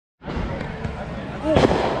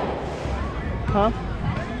Huh?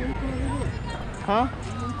 Huh?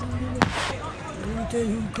 Let me tell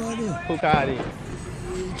you who called in. Who called in?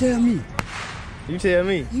 You tell me. You tell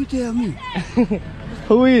me. You tell me.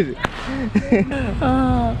 Who is it?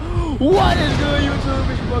 What is good, YouTube?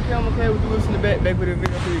 It's your boy Camakat. We do this back with a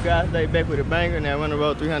video for you guys today. Back with a banger. Now run the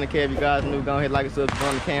road 300K. If you guys new, go ahead, like and subscribe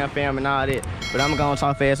on the Cam fam and all that. But I'm gonna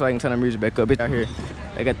talk fast so I can turn the music back up. Bitch out here.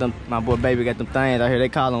 They got them, my boy Baby got them things out here. They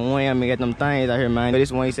call them wham. Got them things out here, man.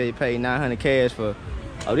 This one he said he paid 900 cash for.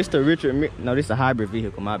 Oh, this the Richard. No, this a hybrid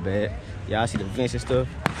vehicle. My bad. Y'all see the vents and stuff.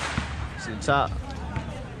 See the top.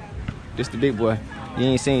 This the big boy. You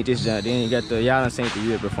ain't seen this junk. Then you got the, y'all done seen the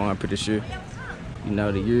year before, I'm pretty sure. You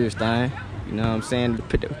know, the years thing. You know what I'm saying?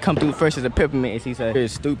 Come through first as a peppermint, as he said.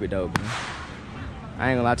 It's stupid though, bro.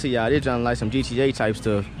 I ain't gonna lie to y'all. This junk like some GTA type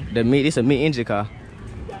stuff. This a mid-engine car.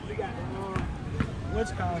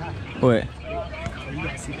 What's called? What? You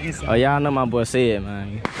gotta see the inside. Oh, y'all know my boy said, man.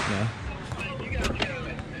 You know.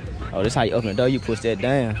 Oh, this how you open the door. You push that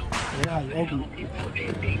down. Yeah, how you open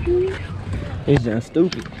it. It's just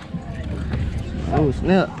stupid. Oh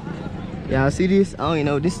snap! Y'all see this? I don't even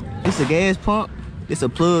know. This a gas pump. This a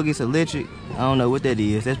plug. It's electric. I don't know what that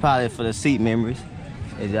is. That's probably for the seat memories.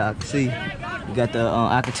 As y'all can see, you got the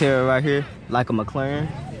Alcantara right here, like a McLaren.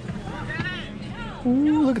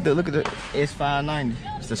 Ooh, look at the S590.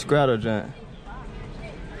 It's the Scratter joint.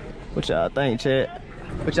 What y'all think, chat?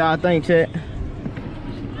 What y'all think, chat?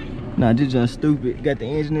 Nah, this just stupid. Got the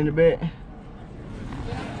engine in the back.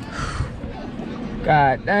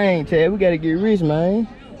 God dang, Ted, we gotta get rich, man.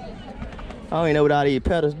 I don't even know what all these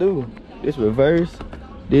pedals do. This reverse,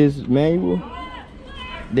 this manual.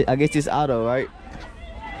 I guess this auto, right?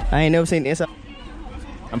 I ain't never seen the inside.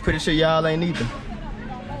 I'm pretty sure y'all ain't either.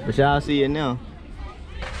 But y'all see it now.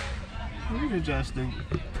 Look at just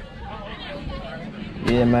stupid.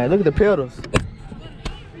 Yeah, man, look at the pedals.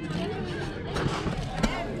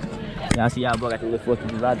 Y'all see y'all boy got the little 4th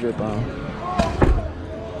of July drip on.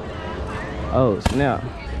 Oh snap!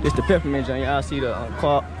 This the peppermint joint. Y'all see the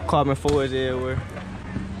carbon foils everywhere.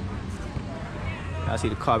 Y'all see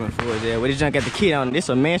the carbon foils there. Well, this joint got the kit on it. This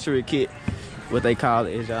a mastery kit, what they call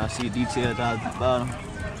it. As y'all see details out the bottom.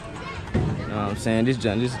 You know what I'm saying? This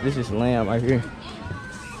joint, this is lamb right here.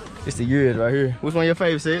 This the yours right here. Which one your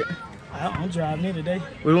favorite, Sid? I'm driving it today.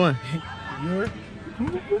 Which one? Yours.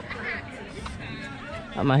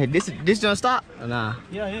 I'm out here. This joint stop? Or nah.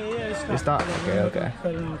 Yeah. It stop. Okay.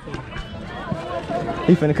 Cut it on for you.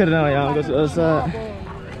 He finna cut it on, y'all. Go to the other side.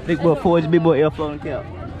 Big boy forge, big boy airflow and cap.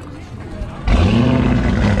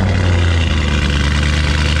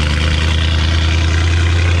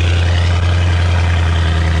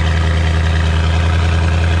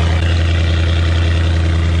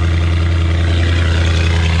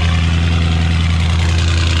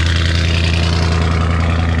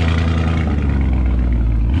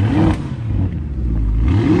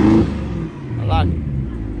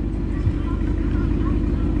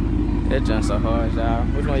 That junk so hard, y'all.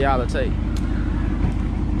 Which one y'all will take?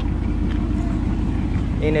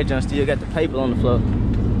 And that junk still got the paper on the floor. You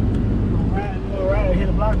wanna ride and hit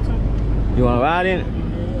a block too? You wanna ride in it?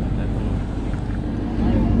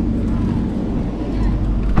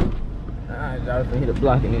 Alright, y'all finna hit a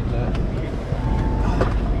block in it, junk.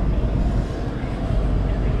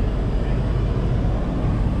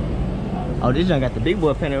 Oh, this junk got the big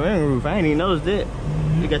boy panoramic roof. I ain't even noticed that.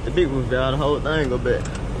 You got the big roof, y'all. The whole thing go back.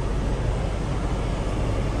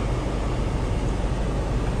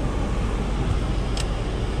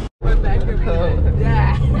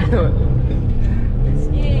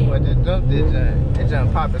 What just jumped this junk? That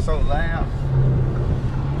junk popping so loud.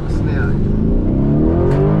 Smell it.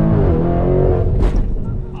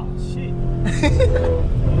 Oh shit.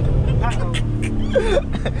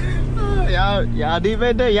 Y'all deep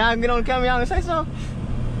right there. Y'all get on the camera, y'all gonna say something?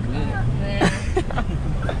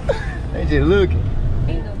 They just looking.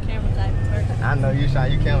 Ain't no camera type of person. I know you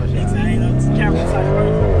shot, you camera shot. Ain't no camera type of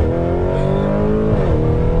person.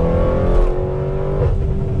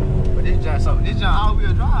 This junk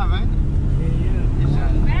all-wheel drive, ain't it? Yeah. This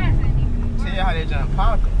junk. Tell you how that junk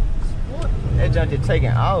popping. That junk just taking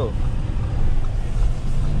off.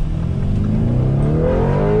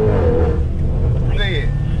 Look at it.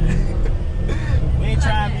 We ain't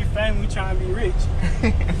trying to be famous, we trying to be rich.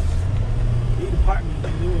 These apartments, they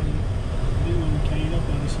when we came up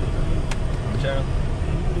on this shit. Sure.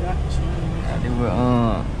 Yeah, They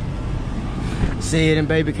were Sid and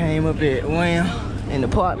Baby came up at Wham in the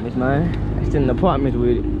apartments, man. They still in the apartments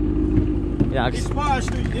with it. Yeah, it's Spa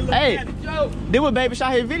Street. They look hey, at it, Joe. this what Baby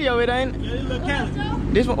shot his video, it ain't it? Yeah, they look at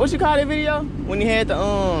it. This one, what you call that video? When he had the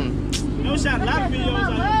You know, shot a lot of videos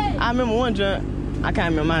on it. I remember one jump. I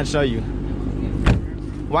can't remember mine to show you.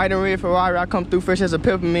 White and red Ferrari, I come through fresh as a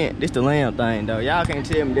peppermint. This the lamb thing though. Y'all can't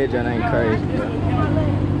tell me that joint ain't crazy, bro.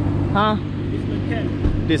 Huh?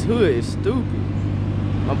 This hood is stupid.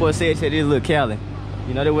 My boy said this little Cali.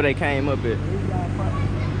 You know, that's where they came up at.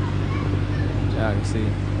 Y'all can see.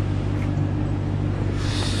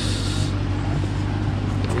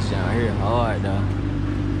 This down here hard though.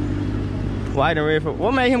 White and red.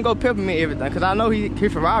 What made him go peppermint everything? Cause I know he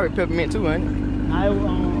Ferrari peppermint too, ain't it? I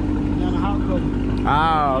down the house color.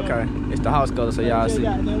 Oh, okay. It's the house color, so y'all see. You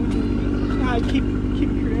know how to keep it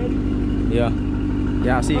creative. Yeah.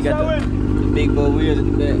 Y'all see you got the big boy wheels at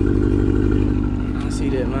the back. I see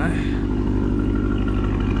that, man.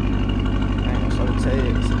 I ain't gonna show the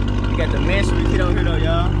tags. You got the Mansory kit on here though,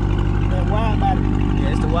 y'all. That wide body.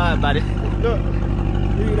 Yeah, it's the wide body. Look,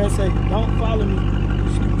 read that say, don't follow me.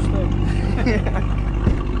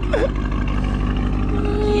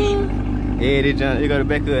 Yeah, they jump. You got the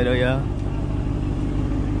back good though, y'all.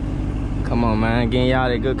 Come on, man. Getting y'all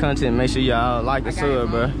that good content. Make sure y'all like and sub,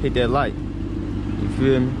 bro. Hit that like. You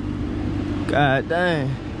feel me? God dang.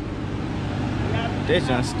 That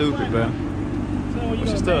junk stupid, bro. What's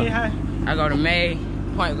your stuff? I go to May,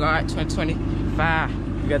 point guard, 2025.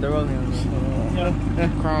 You got the rolling on me.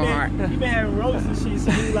 Chrome heart. You been having rollers and shit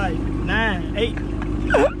since you like 9, 8.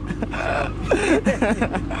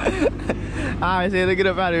 Alright, say, let's get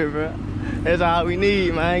up out of here, bro. That's all we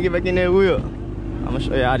need, man. Get back in that wheel. I'm gonna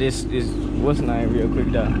show y'all this what's the name real quick,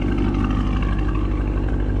 though.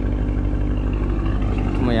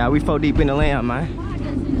 Come on, y'all. We 4 deep in the land, man.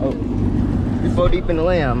 Oh, we 4 deep in the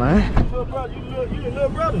land, man. Little brother, you the little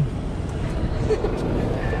brother.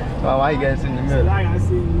 Oh, why you guys in the middle? I gotta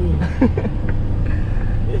see in the middle.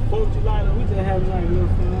 It's 4th of July, though. We just having like a little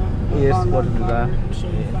fun. Yeah, it's 4th of July. Let me show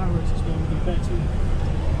you the fireworks and stuff when we get back to it.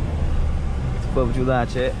 It's 4th of July,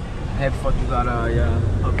 chat. Happy 4th of July to all y'all.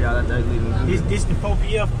 Hope y'all out there leaving good. This the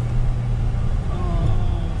 4th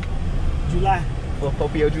July. 4th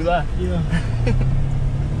of July? Yeah.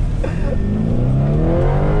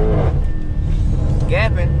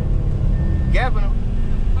 Gapping them.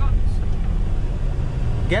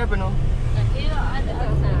 Gapping them. Yeah, I think that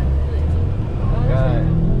sounds good. Oh, God.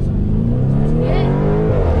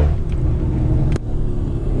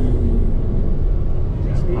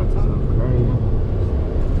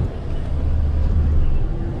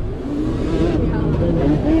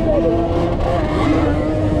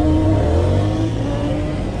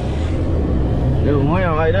 There was one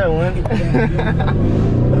right there, one.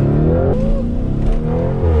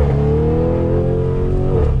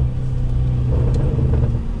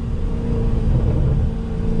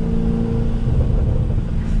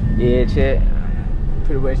 Yeah, chat.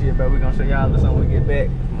 Pretty much it, bro. We gonna show y'all something when we get back.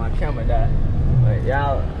 My camera died. But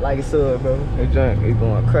y'all like it sub, bro. That junk is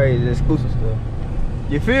going crazy. It's exclusive stuff.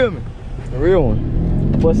 You feel me? The real one.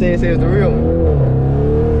 What says it's the real one.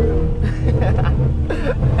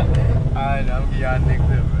 Alright, I'm gonna give y'all next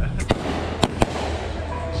clip, bro.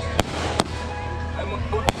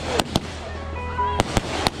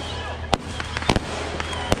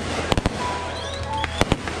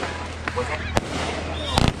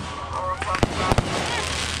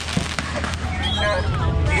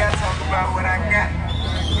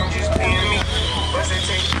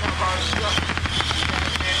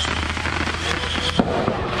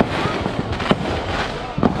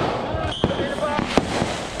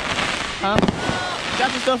 Huh?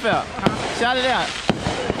 Shout your stuff out. Huh? Shout it out.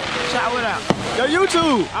 Shout what out? Yo,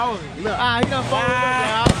 YouTube. Oh, look. He done folded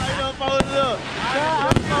up. He done folded up.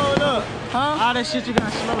 Folded up. Huh? All that shit you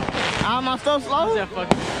got slow. All my stuff slow? Just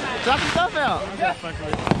fucking. Drop your stuff out. Just fucking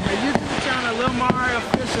with it. Hey, YouTube channel, Lil Mario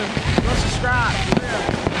Official. Go subscribe. For real.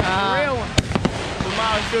 The real one.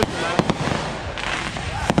 Tomorrow's filter, man.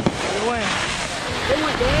 They went. They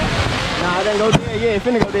went dead. Nah, it ain't go dead. Yeah, it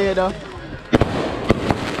finna go dead, though.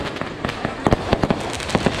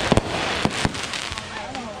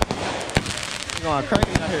 Going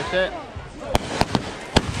crazy out here, chat.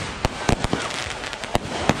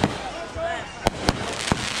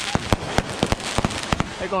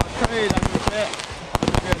 They going crazy out here, chat.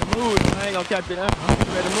 Ready to move, I ain't gonna cap it up.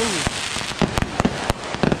 Ready to move.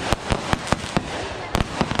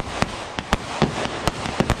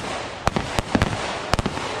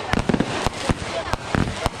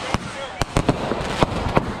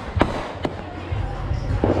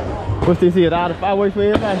 What's this here? All the fireworks for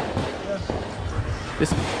everybody?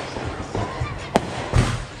 This.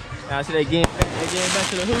 Now see they getting back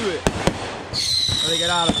to the hood. So they got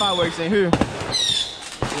all the fireworks in here.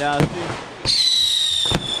 Y'all see.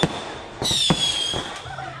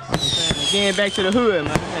 Getting back to the hood,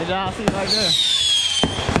 man. As y'all see right there.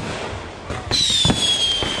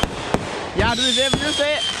 Y'all do this every year,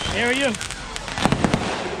 say it? Every year. Look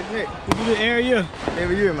at We do this every year. this.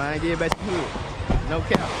 Every year, man. Get back to the hood. No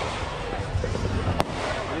cap.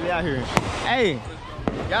 Really out here. Hey,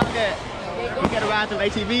 y'all we gotta ride them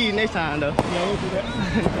ATVs next time, though. Yeah, we'll do that.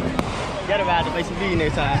 Gotta ride them ATVs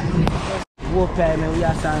next time. Wolfpack, man, we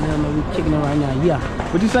outside here, man. We kicking it right now. Yeah.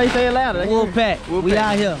 What you say? Say it louder. Wolfpack, we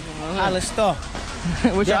out here. Holla Star.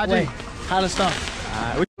 What's your That way. IG? Holla Star.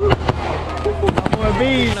 Alright. Boy,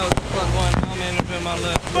 B. You know what the fuck going on, man. Up in my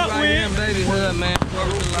little Fuck right with. here in baby hood, man.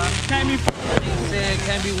 Fuck with a lot. Can't be. Niggas said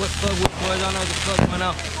can't be what fuck with boys. Y'all know what the fuck going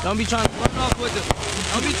on. Don't be trying to run off with the.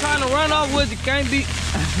 Don't be trying to run off with the. Can't be.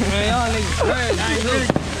 Man, y'all niggas crazy.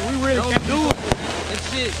 We really Don't can't do it. That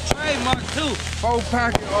shit trademark too.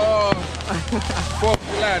 4-packet, 4th of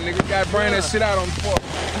July, nigga. Gotta bring that shit out on the 4th.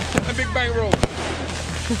 That big bank roll.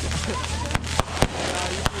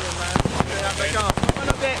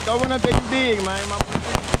 Go run up there, you big, man. Go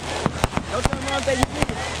tell them out there, you big.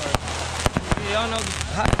 Yeah, y'all know the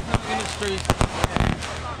hot talk in the streets.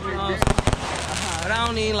 You know, but I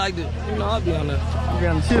don't even like to. You know, I'll be on the. You be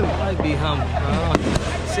on the chill. I like to be humble.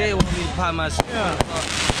 Say it want me to pop my shit. Yeah. You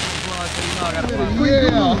know, I gotta pop.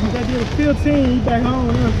 Yeah. That did a 15, he back home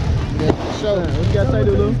now. Yeah, for sure. What you gotta say,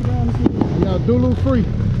 Dulu? Yeah, Dulu free.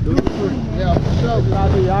 Dulu free. Yeah, for sure.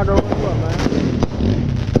 Y'all go run up, man.